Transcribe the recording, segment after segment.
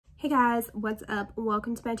Hey guys, what's up?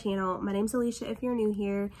 Welcome to my channel. My name's Alicia if you're new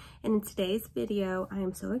here, and in today's video, I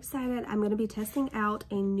am so excited. I'm going to be testing out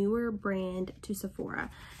a newer brand to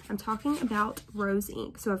Sephora. I'm talking about Rose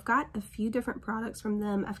Inc. So I've got a few different products from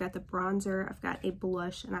them. I've got the bronzer, I've got a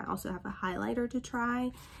blush, and I also have a highlighter to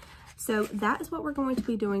try. So that is what we're going to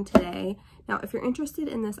be doing today. Now, if you're interested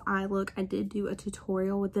in this eye look, I did do a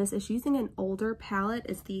tutorial with this. It's using an older palette.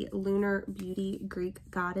 It's the Lunar Beauty Greek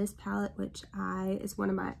Goddess palette, which is one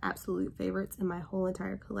of my absolute favorites in my whole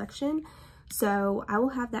entire collection. So I will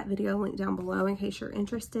have that video linked down below in case you're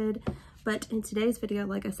interested. But in today's video,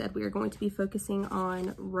 like I said, we are going to be focusing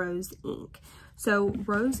on Rose Inc. So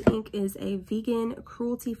Rose Inc. is a vegan,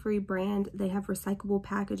 cruelty-free brand. They have recyclable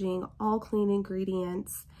packaging, all clean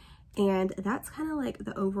ingredients. And that's kind of like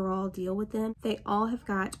the overall deal with them. They all have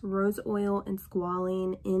got rose oil and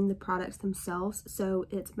squalene in the products themselves. So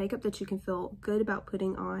it's makeup that you can feel good about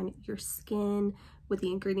putting on your skin with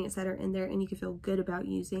the ingredients that are in there, and you can feel good about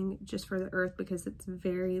using just for the earth because it's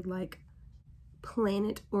very like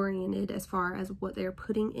planet oriented as far as what they're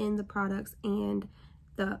putting in the products and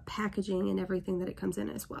the packaging and everything that it comes in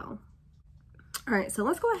as well. All right, so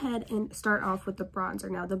let's go ahead and start off with the bronzer.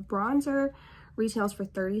 Now the bronzer retails for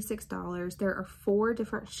 $36. There are 4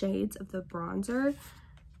 different shades of the bronzer.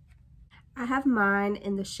 I have mine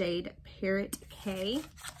in the shade Parrot K.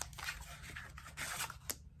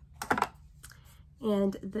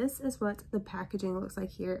 And this is what the packaging looks like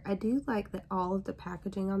here. I do like that all of the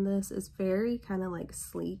packaging on this is very kind of like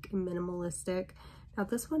sleek and minimalistic. Now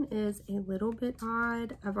this one is a little bit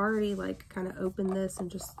odd. I've already like kind of opened this and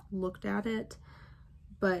just looked at it.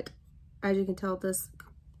 But as you can tell, this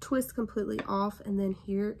twist completely off, and then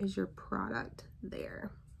here is your product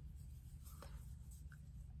there.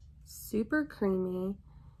 Super creamy.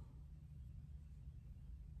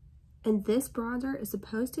 And this bronzer is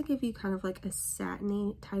supposed to give you kind of like a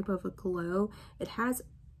satiny type of a glow. It has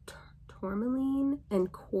tourmaline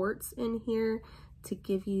and quartz in here to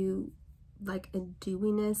give you like a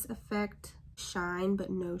dewiness effect, shine but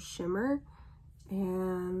no shimmer.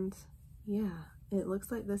 And yeah, it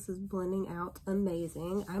looks like this is blending out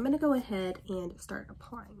amazing. I'm gonna go ahead and start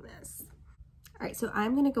applying this. All right, so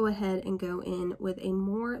I'm gonna go ahead and go in with a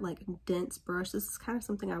more like dense brush. This is kind of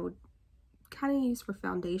something I would kind of use for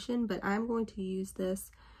foundation, but I'm going to use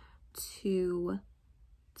this to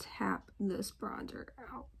tap this bronzer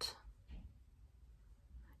out.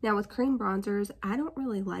 Now with cream bronzers, I don't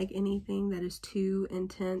really like anything that is too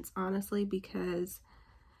intense, honestly, because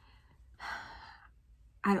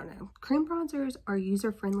I don't know. Cream bronzers are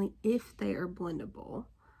user-friendly if they are blendable.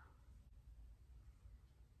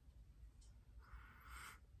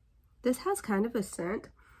 This has kind of a scent.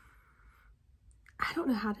 I don't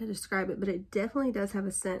know how to describe it, but it definitely does have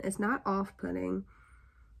a scent. It's not off-putting.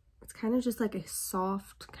 It's kind of just like a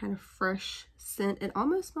soft, kind of fresh scent. It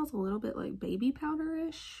almost smells a little bit like baby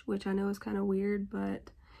powder-ish, which I know is kind of weird,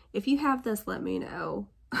 but if you have this, let me know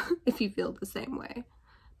if you feel the same way.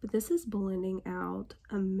 But this is blending out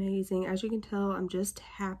amazing. As you can tell, I'm just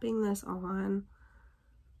tapping this on.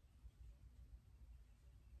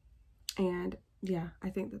 And yeah, I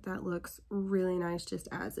think that that looks really nice just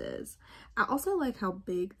as is. I also like how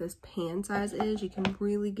big this pan size is. You can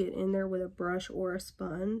really get in there with a brush or a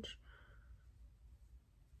sponge.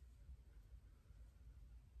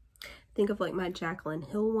 Think of like my Jaclyn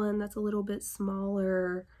Hill one that's a little bit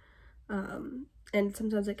smaller. And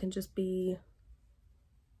sometimes it can just be,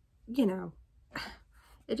 you know,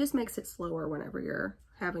 it just makes it slower whenever you're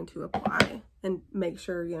having to apply and make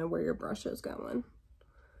sure, you know, where your brush is going.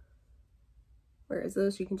 Whereas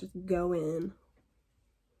this, you can just go in.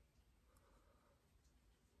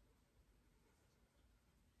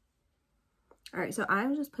 All right, so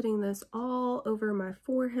I'm just putting this all over my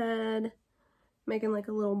forehead, making like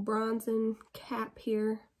a little bronzing cap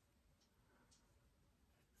here.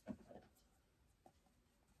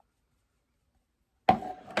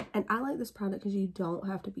 And I like this product because you don't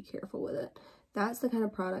have to be careful with it. That's the kind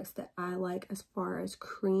of products that I like as far as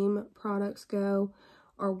cream products go,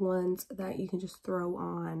 are ones that you can just throw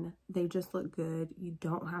on. They just look good. You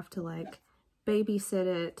don't have to like babysit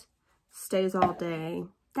it, stays all day.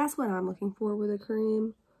 That's what I'm looking for with a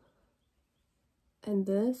cream. And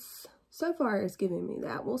this so far is giving me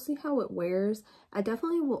that. We'll see how it wears. I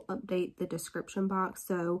definitely will update the description box,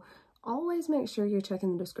 so always make sure you're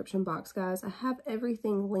checking the description box, guys. I have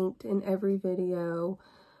everything linked in every video.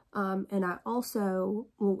 And I also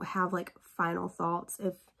will have like final thoughts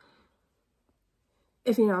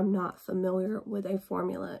if you know, I'm not familiar with a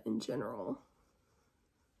formula in general.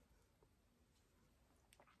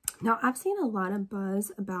 Now, I've seen a lot of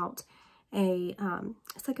buzz about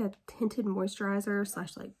it's like a tinted moisturizer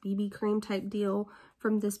slash like BB cream type deal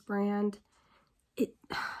from this brand.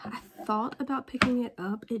 I thought about picking it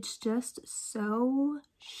up. It's just so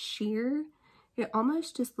sheer. It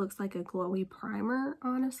almost just looks like a glowy primer,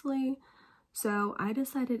 honestly. So I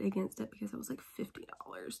decided against it because it was like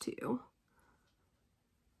 $50 too.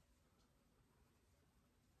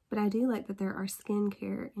 But I do like that there are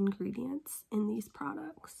skincare ingredients in these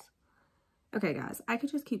products. Okay, guys, I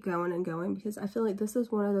could just keep going and going because I feel like this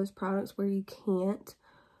is one of those products where you can't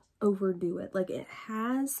overdo it. Like it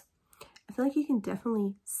has, I feel like you can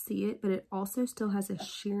definitely see it, but it also still has a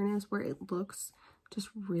sheerness where it looks just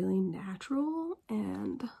really natural,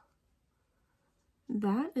 and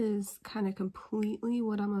that is kind of completely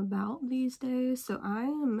what I'm about these days. So I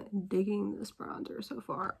am digging this bronzer so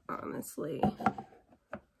far, honestly.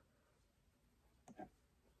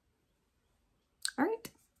 All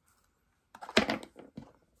right.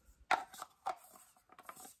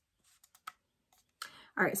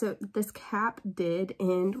 All right, so this cap did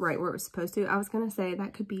end right where it was supposed to. I was going to say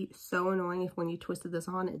that could be so annoying if when you twisted this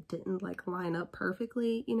on, it didn't like line up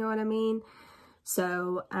perfectly. You know what I mean?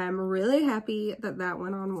 So I'm really happy that that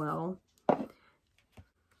went on well.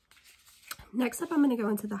 Next up, I'm going to go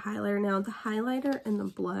into the highlighter. Now, the highlighter and the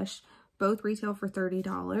blush both retail for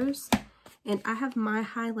 $30. And I have my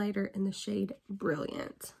highlighter in the shade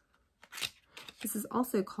Brilliant. This is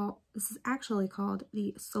actually called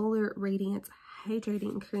the Solar Radiance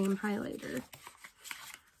Hydrating Cream Highlighter.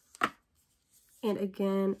 And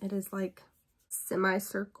again, it is like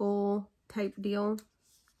semicircle type deal.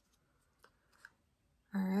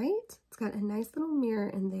 All right, it's got a nice little mirror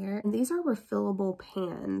in there. And these are refillable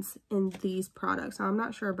pans in these products. So I'm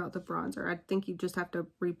not sure about the bronzer. I think you just have to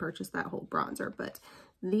repurchase that whole bronzer, but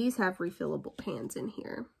these have refillable pans in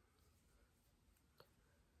here.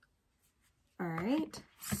 All right,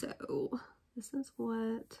 so this is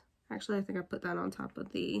what, actually I think I put that on top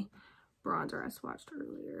of the bronzer I swatched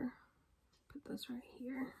earlier. Put this right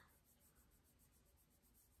here.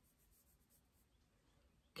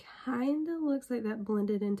 Kind of looks like that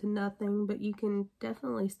blended into nothing, but you can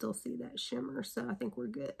definitely still see that shimmer, so I think we're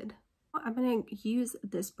good. I'm going to use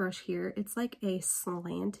this brush here. It's like a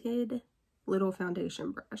slanted little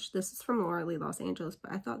foundation brush. This is from Laura Lee Los Angeles,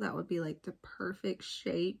 but I thought that would be like the perfect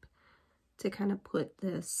shape to kind of put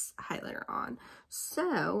this highlighter on.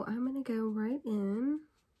 So I'm going to go right in.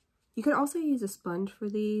 You could also use a sponge for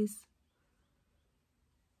these.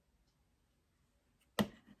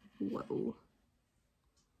 Whoa.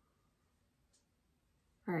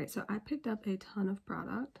 All right, so I picked up a ton of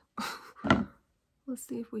product. Let's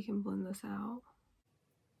see if we can blend this out.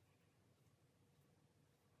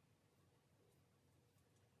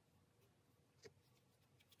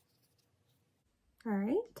 All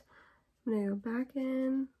right, I'm gonna go back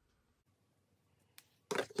in.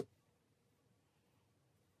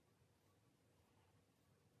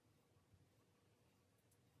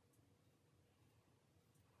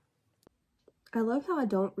 I love how I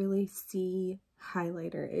don't really see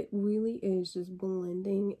highlighter. It really is just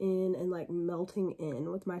blending in and like melting in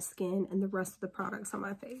with my skin and the rest of the products on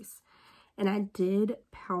my face. And I did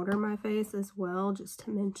powder my face as well, just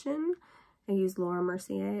to mention. I used Laura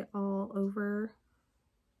Mercier all over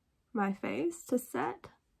my face to set.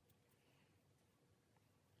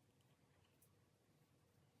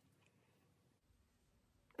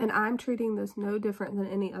 And I'm treating this no different than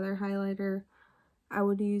any other highlighter I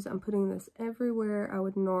would use. I'm putting this everywhere I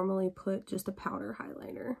would normally put just a powder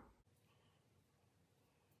highlighter.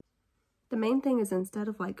 The main thing is instead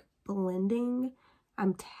of like blending,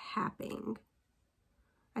 I'm tapping.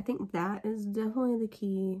 I think that is definitely the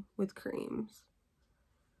key with creams.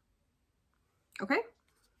 Okay.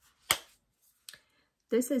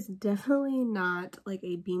 This is definitely not like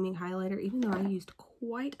a beaming highlighter, even though I used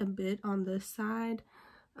quite a bit on this side.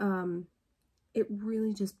 It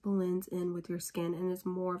really just blends in with your skin and is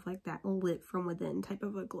more of like that lit from within type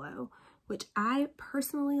of a glow, which I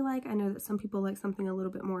personally like. I know that some people like something a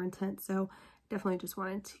little bit more intense, so definitely just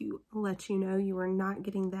wanted to let you know you are not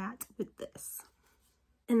getting that with this.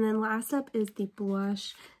 And then last up is the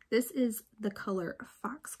blush. This is the color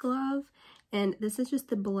Foxglove, and this is just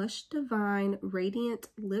the Blush Divine Radiant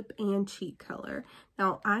Lip and Cheek color.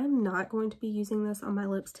 Now, I'm not going to be using this on my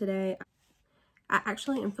lips today. I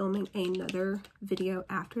actually am filming another video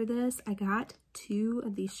after this. I got 2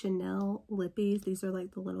 of these Chanel lippies. These are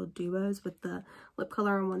like the little duos with the lip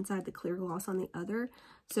color on one side, the clear gloss on the other.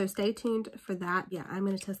 So stay tuned for that. Yeah, I'm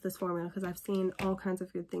going to test this formula because I've seen all kinds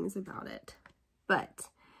of good things about it. But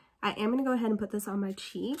I am going to go ahead and put this on my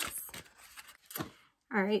cheeks.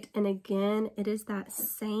 All right, and again, it is that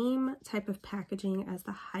same type of packaging as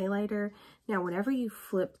the highlighter. Now, whenever you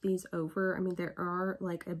flip these over, I mean, there are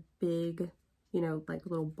like a big, you know, like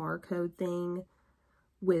little barcode thing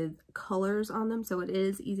with colors on them, so it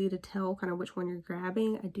is easy to tell kind of which one you're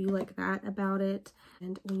grabbing. I do like that about it.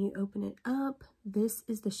 And when you open it up, this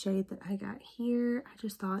is the shade that I got here. I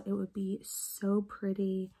just thought it would be so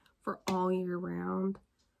pretty for all year round.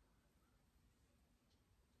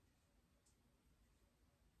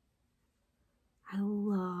 I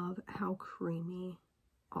love how creamy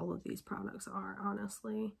all of these products are,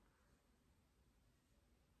 honestly.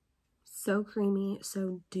 So creamy,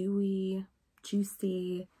 so dewy,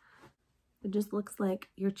 juicy. It just looks like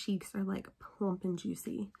your cheeks are like plump and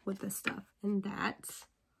juicy with this stuff. And that's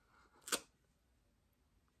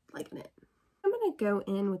liking it. I'm going to go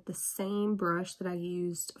in with the same brush that I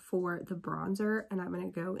used for the bronzer, and I'm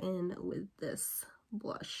going to go in with this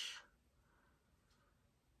blush.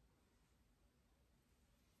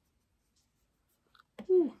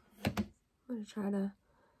 Ooh. I'm going to try to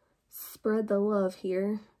spread the love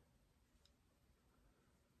here.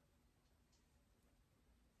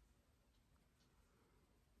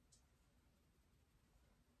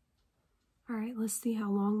 All right, let's see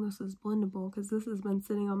how long this is blendable, because this has been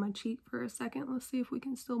sitting on my cheek for a second. Let's see if we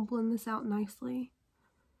can still blend this out nicely.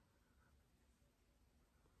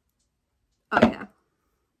 Oh yeah,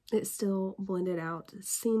 it still blended out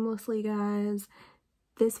seamlessly, guys.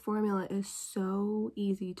 This formula is so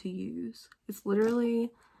easy to use. It's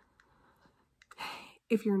literally,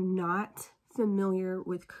 if you're not familiar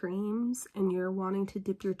with creams and you're wanting to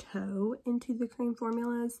dip your toe into the cream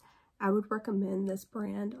formulas, I would recommend this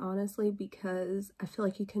brand, honestly, because I feel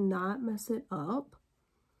like you cannot mess it up.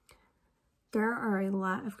 There are a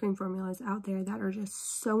lot of cream formulas out there that are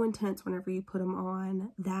just so intense whenever you put them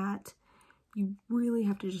on that you really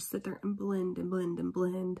have to just sit there and blend and blend and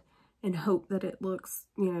blend and hope that it looks,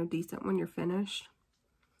 you know, decent when you're finished.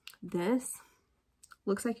 This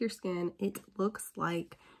looks like your skin. It looks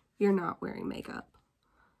like you're not wearing makeup.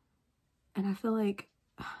 And I feel like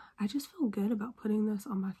I just feel good about putting this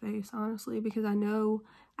on my face, honestly, because I know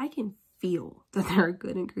I can feel that there are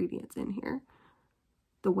good ingredients in here.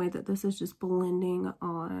 The way that this is just blending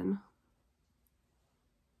on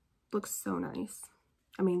looks so nice.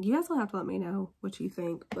 I mean, you guys will have to let me know what you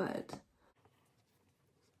think, but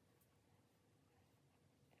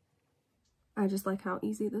I just like how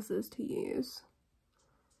easy this is to use.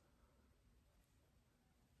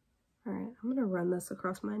 All right, I'm gonna run this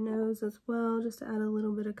across my nose as well, just to add a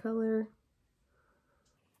little bit of color.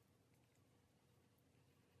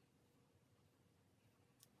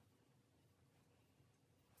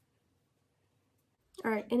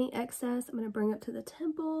 All right, any excess, I'm gonna bring up to the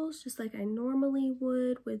temples, just like I normally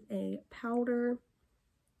would with a powder.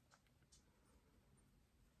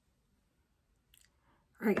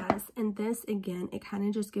 All right, guys, and this, again, it kind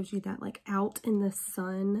of just gives you that, like, out in the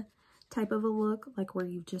sun type of a look, like where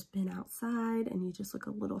you've just been outside and you just look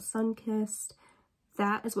a little sun-kissed.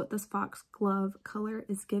 That is what this foxglove color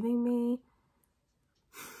is giving me.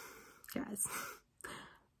 Guys,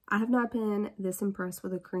 I have not been this impressed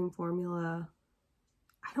with a cream formula,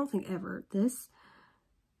 I don't think ever.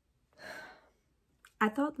 I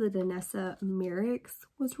thought the Danessa Myricks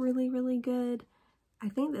was really, really good. I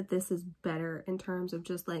think that this is better in terms of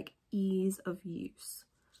just like ease of use.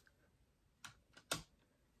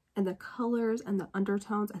 And the colors and the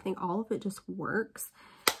undertones, I think all of it just works.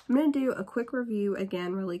 I'm going to do a quick review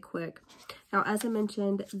again really quick. Now, as I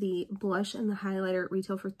mentioned, the blush and the highlighter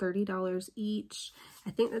retail for $30 each. I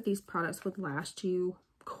think that these products would last you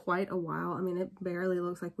quite a while. I mean, it barely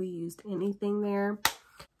looks like we used anything there.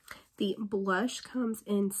 The blush comes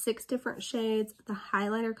in 6 different shades. The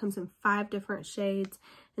highlighter comes in 5 different shades.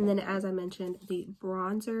 And then, as I mentioned, the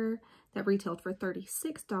bronzer that retailed for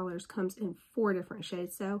 $36 comes in 4 different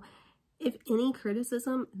shades. So if any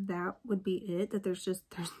criticism, that would be it, that there's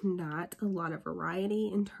not a lot of variety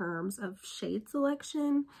in terms of shade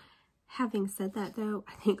selection. Having said that, though,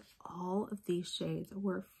 I think all of these shades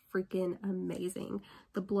were freaking amazing.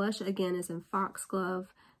 The blush, again, is in Foxglove.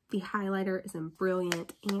 The highlighter is in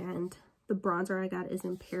Brilliant, and the bronzer I got is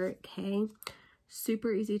in Parrot K.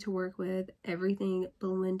 Super easy to work with. Everything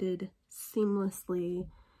blended seamlessly.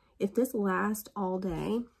 If this lasts all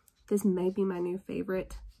day, this may be my new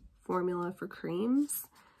favorite formula for creams.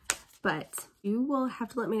 But you will have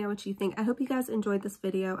to let me know what you think. I hope you guys enjoyed this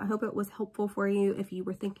video. I hope it was helpful for you if you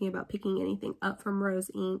were thinking about picking anything up from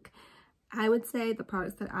Rose Inc. I would say the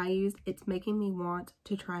products that I used, it's making me want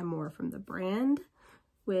to try more from the brand,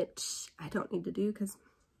 which I don't need to do because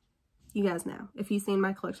you guys know. If you've seen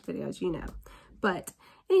my collection videos, you know. But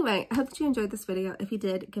Anyway, I hope that you enjoyed this video. If you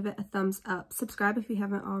did, give it a thumbs up. Subscribe if you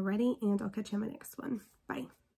haven't already, and I'll catch you in my next one. Bye.